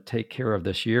you want to take care of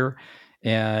this year,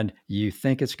 and you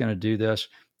think it's going to do this.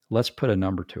 Let's put a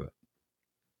number to it.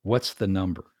 What's the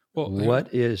number? Well,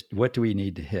 what do we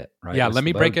need to hit? Right. Yeah. Let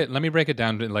me break it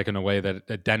down like in a way that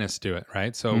a dentist do it.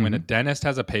 Right. So when a dentist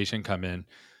has a patient come in,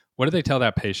 what do they tell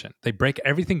that patient? They break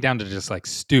everything down to just like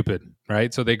stupid,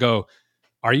 right? So they go,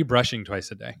 are you brushing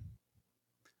twice a day?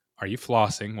 Are you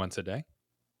flossing once a day?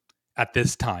 At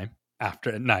this time, after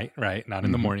at night, right? Not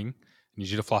in the morning. I need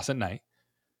you to floss at night.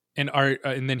 And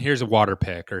and then here's a water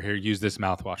pick, or here, use this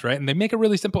mouthwash, right? And they make it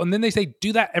really simple. And then they say,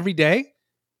 do that every day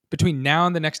between now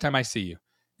and the next time I see you.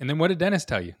 And then what did dentists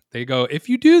tell you? They go, if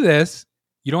you do this,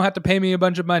 you don't have to pay me a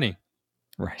bunch of money.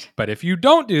 Right. But if you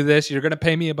don't do this, you're going to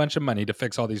pay me a bunch of money to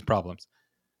fix all these problems.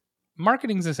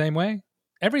 Marketing's the same way.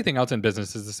 Everything else in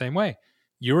business is the same way.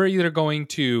 You're either going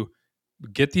to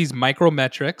get these micro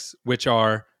metrics, which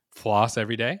are floss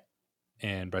every day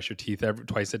and brush your teeth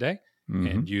twice a day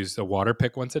and use a water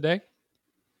pick once a day.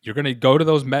 You're going to go to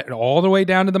those all the way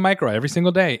down to the micro every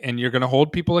single day, and you're going to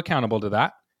hold people accountable to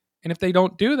that. And if they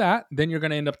don't do that, then you're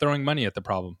going to end up throwing money at the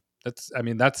problem.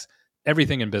 That's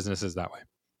everything in business is that way.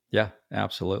 Yeah,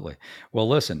 absolutely. Well,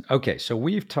 listen, okay, so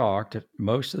we've talked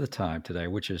most of the time today,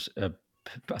 which is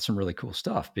about some really cool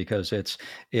stuff, because it's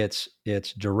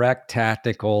direct,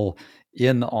 tactical,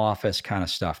 in the office kind of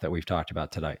stuff that we've talked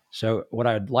about today. So what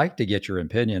I'd like to get your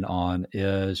opinion on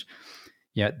is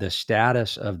the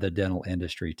status of the dental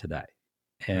industry today.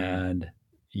 And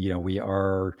we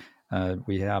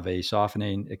have a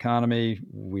softening economy.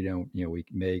 We don't, we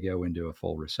may go into a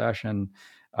full recession.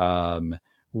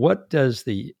 What does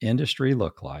the industry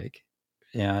look like?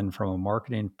 and from a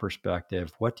marketing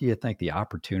perspective, what do you think the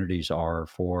opportunities are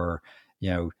for,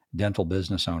 dental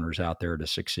business owners out there to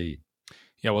succeed?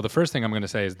 Yeah, well, the first thing I'm going to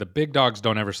say is the big dogs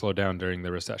don't ever slow down during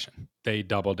the recession. They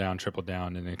double down, triple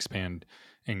down, and expand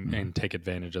Mm. and take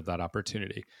advantage of that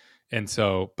opportunity. And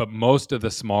so, but most of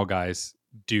the small guys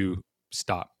do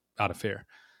stop out of fear.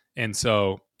 And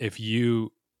so, if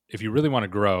you really want to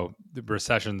grow, the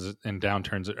recessions and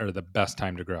downturns are the best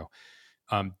time to grow.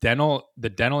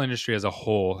 The dental industry as a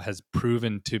whole has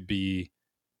proven to be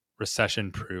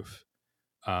recession proof.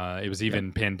 It was Yep.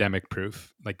 even pandemic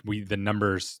proof. Like the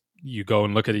numbers, you go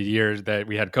and look at the year that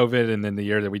we had COVID and then the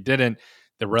year that we didn't,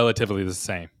 they're relatively the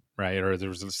same, right? Or there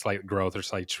was a slight growth or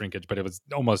slight shrinkage, but it was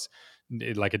almost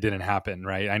like it didn't happen,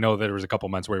 right? I know there was a couple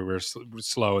months where we were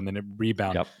slow and then it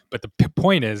rebound, Yep. but the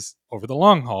point is, over the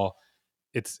long haul,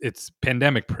 it's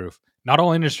pandemic proof. Not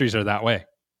all industries are that way.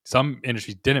 Some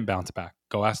industries didn't bounce back.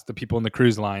 Go ask the people in the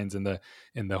cruise lines and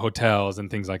the hotels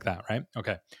and things like that, right?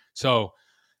 Okay, so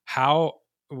how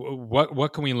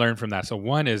what can we learn from that? So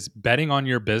one is betting on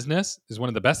your business is one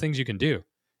of the best things you can do.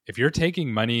 If you're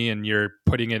taking money and you're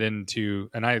putting it into,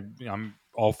 and I'm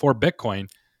all for Bitcoin,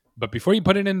 but before you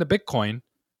put it into Bitcoin,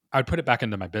 I'd put it back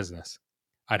into my business.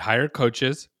 I'd hire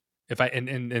coaches. If I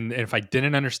and if I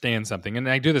didn't understand something, and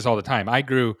I do this all the time,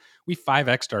 we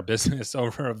 5x'd our business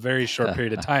over a very short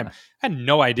period of time. I had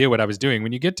no idea what I was doing.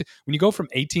 When you go from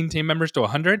 18 team members to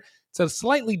 100, it's a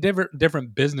slightly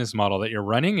different business model that you're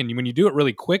running, and when you do it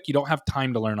really quick, you don't have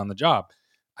time to learn on the job.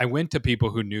 I went to people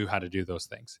who knew how to do those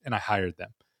things, and I hired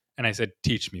them, and I said,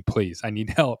 "Teach me, please. I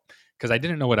need help," because I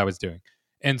didn't know what I was doing.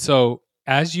 And so,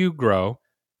 as you grow,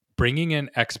 bringing in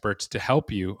experts to help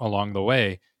you along the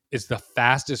way is the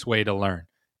fastest way to learn.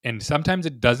 And sometimes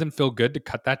it doesn't feel good to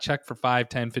cut that check for $5,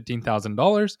 10,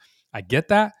 $15,000. I get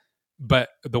that. But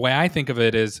the way I think of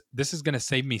it is this is going to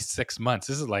save me 6 months.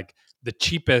 This is like the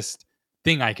cheapest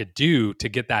thing I could do to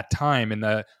get that time. And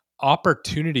the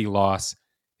opportunity loss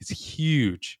is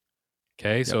huge.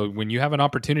 Okay. Yep. So when you have an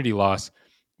opportunity loss,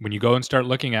 when you go and start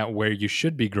looking at where you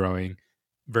should be growing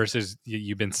versus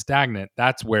you've been stagnant,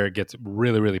 that's where it gets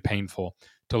really, really painful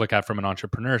to look at from an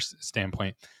entrepreneur's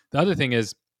standpoint. The other thing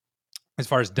is, as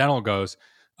far as dental goes,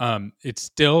 it's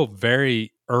still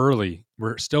very early.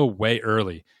 We're still way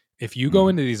early. If you go Mm.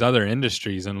 into these other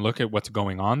industries and look at what's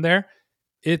going on there,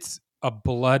 it's a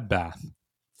bloodbath,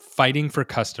 fighting for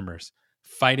customers,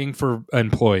 fighting for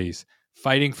employees,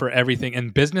 fighting for everything.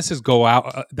 And businesses go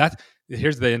out.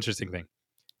 Here's the interesting thing.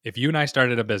 If you and I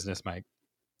started a business, Mike,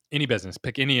 any business,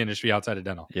 pick any industry outside of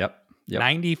dental, Yep. Yep.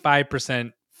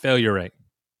 95% failure rate.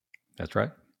 That's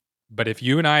right. But if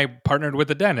you and I partnered with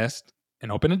a dentist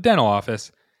and opened a dental office,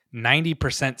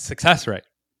 90% success rate.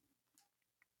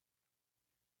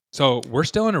 So we're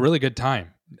still in a really good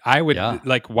time. I would Yeah.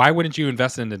 why wouldn't you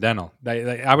invest in the dental?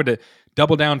 I would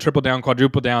double down, triple down,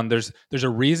 quadruple down. There's a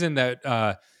reason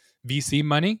that VC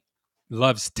money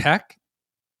loves tech,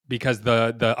 because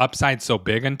the upside's so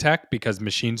big in tech, because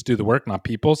machines do the work, not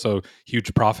people. So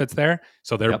huge profits there.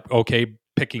 So they're Yep. okay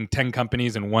picking 10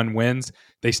 companies and one wins.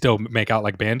 They still make out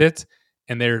like bandits.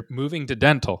 And they're moving to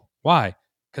dental. Why?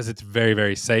 Because it's very,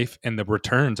 very safe and the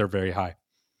returns are very high.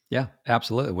 Yeah,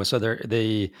 absolutely. Well, so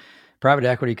the private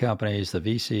equity companies, the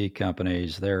VC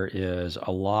companies, there is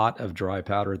a lot of dry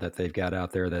powder that they've got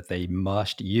out there that they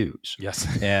must use. Yes.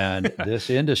 And this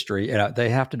industry, they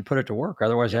have to put it to work,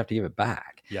 otherwise they have to give it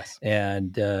back. Yes.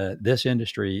 And this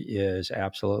industry is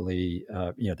absolutely,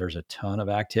 there's a ton of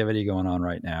activity going on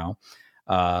right now.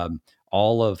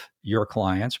 All of your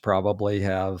clients probably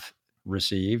have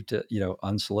received,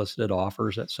 unsolicited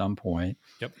offers at some point.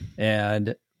 Yep.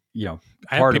 And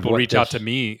I have people reach out to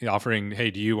me offering, "Hey,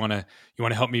 do you want to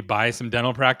help me buy some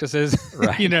dental practices?"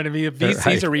 Right. You know what I mean? If VCs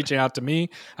Right. are reaching out to me,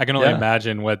 I can only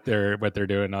imagine what they're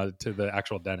doing to the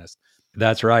actual dentist.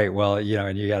 That's right. Well,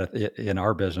 and you got in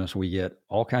our business, we get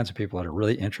all kinds of people that are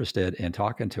really interested in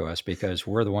talking to us because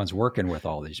we're the ones working with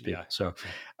all these people. Yeah. So,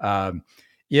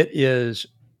 it is,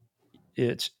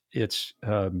 it's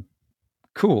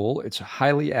cool. It's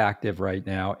highly active right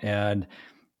now, and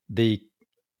the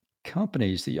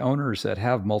companies, the owners that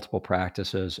have multiple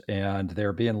practices, and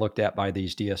they're being looked at by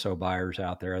these DSO buyers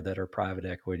out there that are private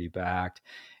equity backed.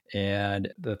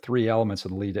 And the three elements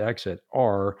of the lead to exit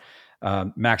are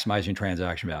maximizing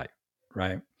transaction value,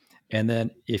 right? And then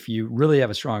if you really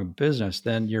have a strong business,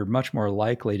 then you're much more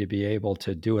likely to be able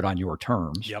to do it on your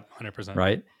terms. Yep, 100%.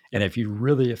 Right. Yep. And if you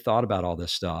really have thought about all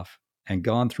this stuff and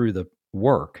gone through the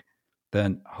work,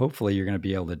 then hopefully you're going to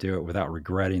be able to do it without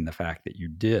regretting the fact that you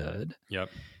did. Yep.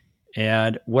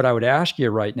 And what I would ask you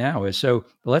right now is, so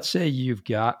let's say you've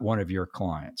got one of your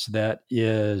clients that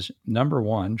is, number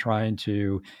one, trying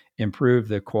to improve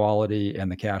the quality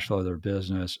and the cash flow of their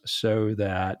business so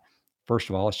that, first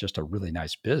of all, it's just a really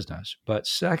nice business. But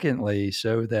secondly,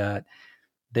 so that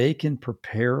they can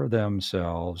prepare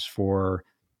themselves for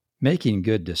making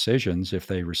good decisions if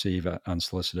they receive an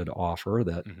unsolicited offer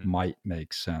that Mm-hmm. might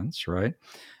make sense, right?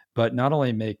 But not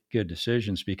only make good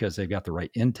decisions because they've got the right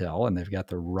intel and they've got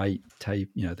the right type,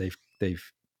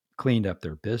 they've cleaned up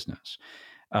their business.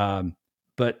 Um,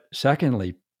 but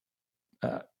secondly,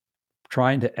 uh,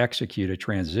 trying to execute a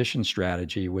transition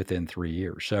strategy within 3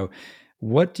 years. So,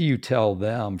 what do you tell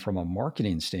them from a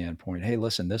marketing standpoint? Hey,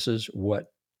 listen, this is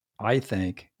what I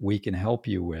think we can help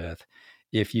you with.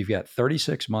 If you've got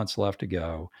 36 months left to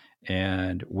go,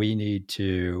 and we need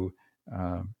to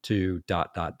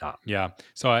dot dot dot. Yeah.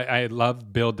 So I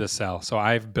love build to sell. So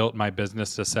I've built my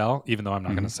business to sell, even though I'm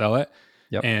not going to Mm-hmm. sell it.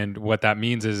 Yep. And what that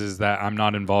means is that I'm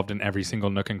not involved in every single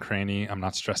nook and cranny. I'm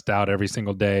not stressed out every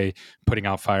single day, putting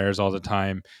out fires all the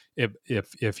time.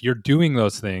 If you're doing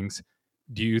those things,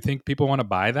 do you think people want to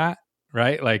buy that?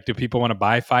 Right? Like, do people want to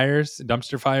buy fires,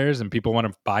 dumpster fires, and people want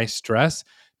to buy stress?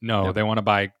 No, Yep. they want to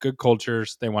buy good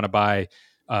cultures. They want to buy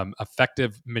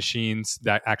effective machines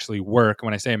that actually work.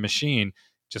 When I say a machine,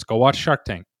 just go watch Shark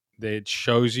Tank. It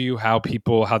shows you how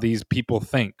these people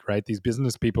think, right? These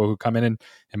business people who come in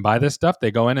and buy this stuff,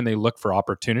 they go in and they look for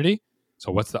opportunity.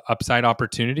 So what's the upside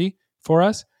opportunity for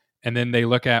us? And then they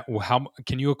look at, well, how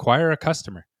can you acquire a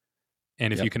customer?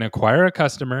 And if you Yep. can acquire a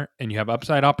customer and you have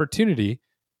upside opportunity,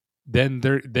 then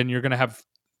you're going to have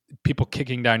people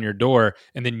kicking down your door,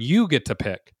 and then you get to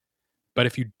pick. But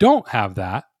if you don't have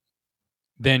that,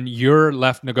 then you're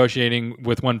left negotiating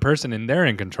with one person and they're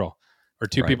in control, or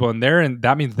two Right. people and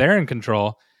that means they're in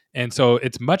control. And so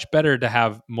it's much better to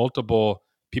have multiple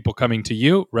people coming to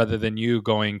you rather than you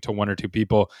going to one or two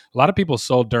people. A lot of people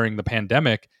sold during the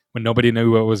pandemic when nobody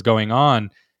knew what was going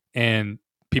on, and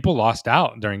people lost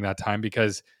out during that time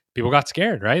because people got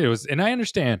scared, right? It was, and I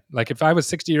understand, like, if I was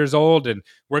 60 years old and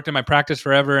worked in my practice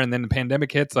forever and then the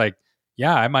pandemic hits, like,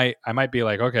 yeah, I might be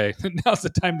like, okay, now's the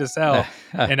time to sell.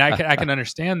 And I can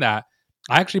understand that.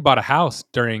 I actually bought a house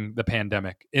during the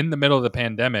pandemic. In the middle of the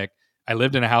pandemic, I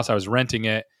lived in a house. I was renting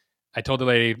it. I told the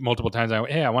lady multiple times,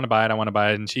 "Hey, I want to buy it. I want to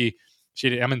buy it."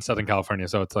 And I'm in Southern California,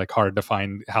 so it's like hard to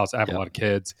find a house. I have a Yep. lot of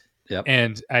kids, Yep.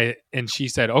 and she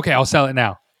said, "Okay, I'll sell it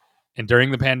now." And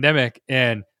during the pandemic,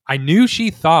 and I knew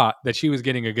she thought that she was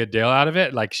getting a good deal out of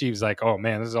it. Like, she was like, "Oh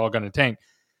man, this is all going to tank."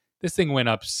 This thing went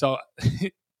up so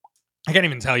I can't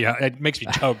even tell you. It makes me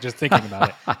choke just thinking about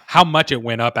it. How much it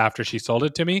went up after she sold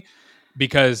it to me,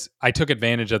 because I took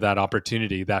advantage of that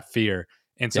opportunity, that fear.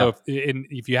 And so Yep.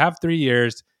 if you have 3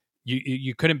 years,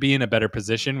 you couldn't be in a better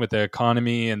position with the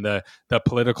economy and the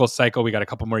political cycle. We got a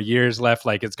couple more years left.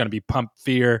 Like, it's going to be pump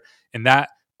fear, and that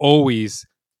always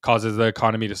causes the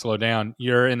economy to slow down.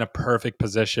 You're in a perfect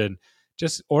position.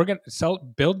 Just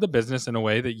build the business in a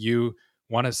way that you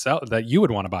want to sell, that you would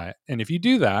want to buy it. And if you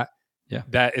do that, Yeah.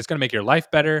 that it's going to make your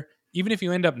life better. Even if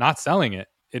you end up not selling it,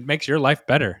 it makes your life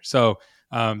better. So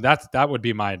that would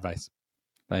be my advice.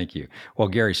 Thank you. Well,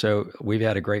 Gary, so we've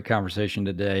had a great conversation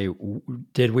today.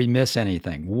 Did we miss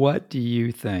anything? What do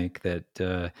you think that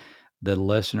the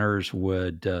listeners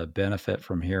would benefit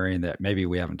from hearing that maybe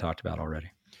we haven't talked about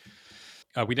already?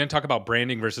 We didn't talk about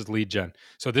branding versus lead gen.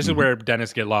 So this is Hmm. where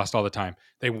dentists get lost all the time.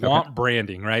 They Okay. want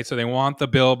branding, right? So they want the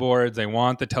billboards, they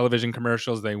want the television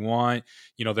commercials, they want,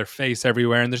 their face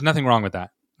everywhere, and there's nothing wrong with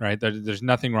that, right? There's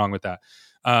nothing wrong with that.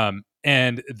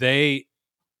 And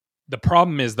the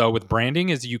problem is, though, with branding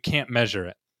is you can't measure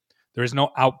it. There is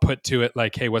no output to it,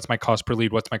 like, hey, what's my cost per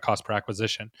lead? What's my cost per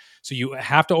acquisition? So you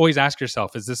have to always ask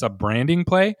yourself, is this a branding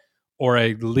play or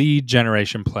a lead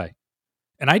generation play?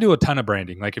 And I do a ton of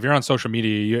branding. Like, if you're on social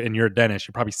media and you're a dentist,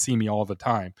 you probably see me all the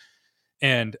time.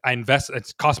 And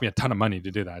it costs me a ton of money to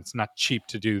do that. It's not cheap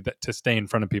to do that, to stay in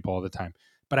front of people all the time.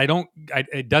 But I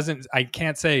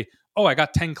can't say, oh, I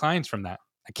got 10 clients from that.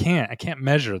 I can't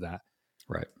measure that.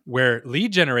 Right. Where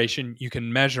lead generation, you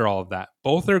can measure all of that.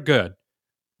 Both are good.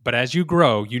 But as you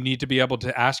grow, you need to be able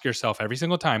to ask yourself every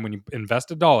single time when you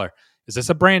invest a dollar, is this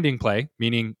a branding play?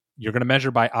 Meaning you're going to measure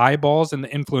by eyeballs and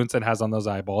the influence it has on those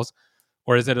eyeballs.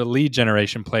 Or is it a lead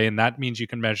generation play? And that means you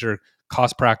can measure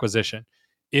cost per acquisition.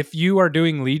 If you are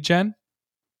doing lead gen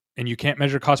and you can't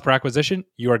measure cost per acquisition,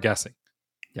 you are guessing.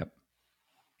 Yep.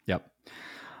 Yep.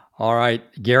 All right,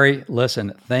 Gary,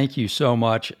 listen, thank you so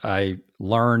much. I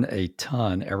learn a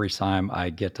ton every time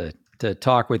I get to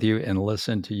talk with you and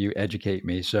listen to you educate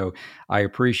me. So I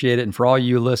appreciate it. And for all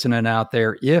you listening out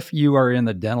there, if you are in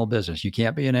the dental business, you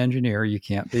can't be an engineer, you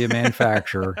can't be a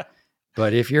manufacturer.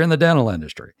 But if you're in the dental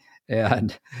industry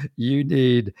and you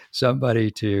need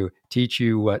somebody to teach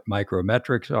you what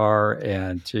micrometrics are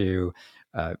and to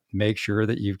make sure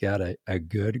that you've got a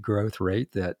good growth rate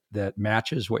that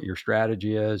matches what your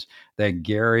strategy is, then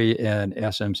Gary and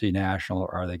SMC National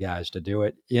are the guys to do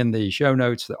it. In the show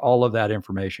notes, all of that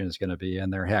information is going to be in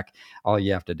there. Heck, all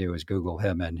you have to do is Google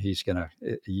him, and he's going to,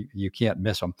 you can't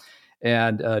miss him.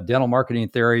 And Dental Marketing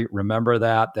Theory, remember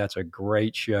that. That's a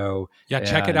great show. Yeah,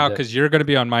 check it out, because you're going to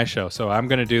be on my show. So I'm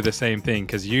going to do the same thing,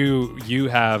 because you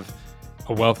have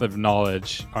a wealth of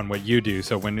knowledge on what you do.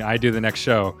 So when I do the next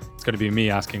show, it's going to be me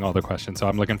asking all the questions. So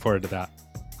I'm looking forward to that.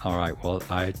 All right. Well,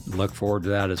 I look forward to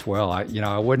that as well. I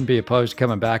wouldn't be opposed to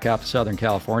coming back out to Southern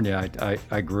California.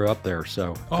 I grew up there.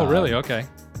 So. Oh, really? Okay.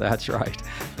 That's right.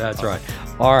 That's right.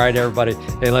 All right, everybody.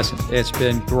 Hey, listen, it's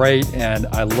been great. And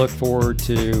I look forward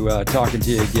to talking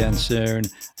to you again soon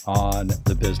on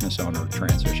the Business Owner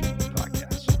Transition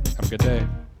Podcast. Have a good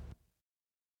day.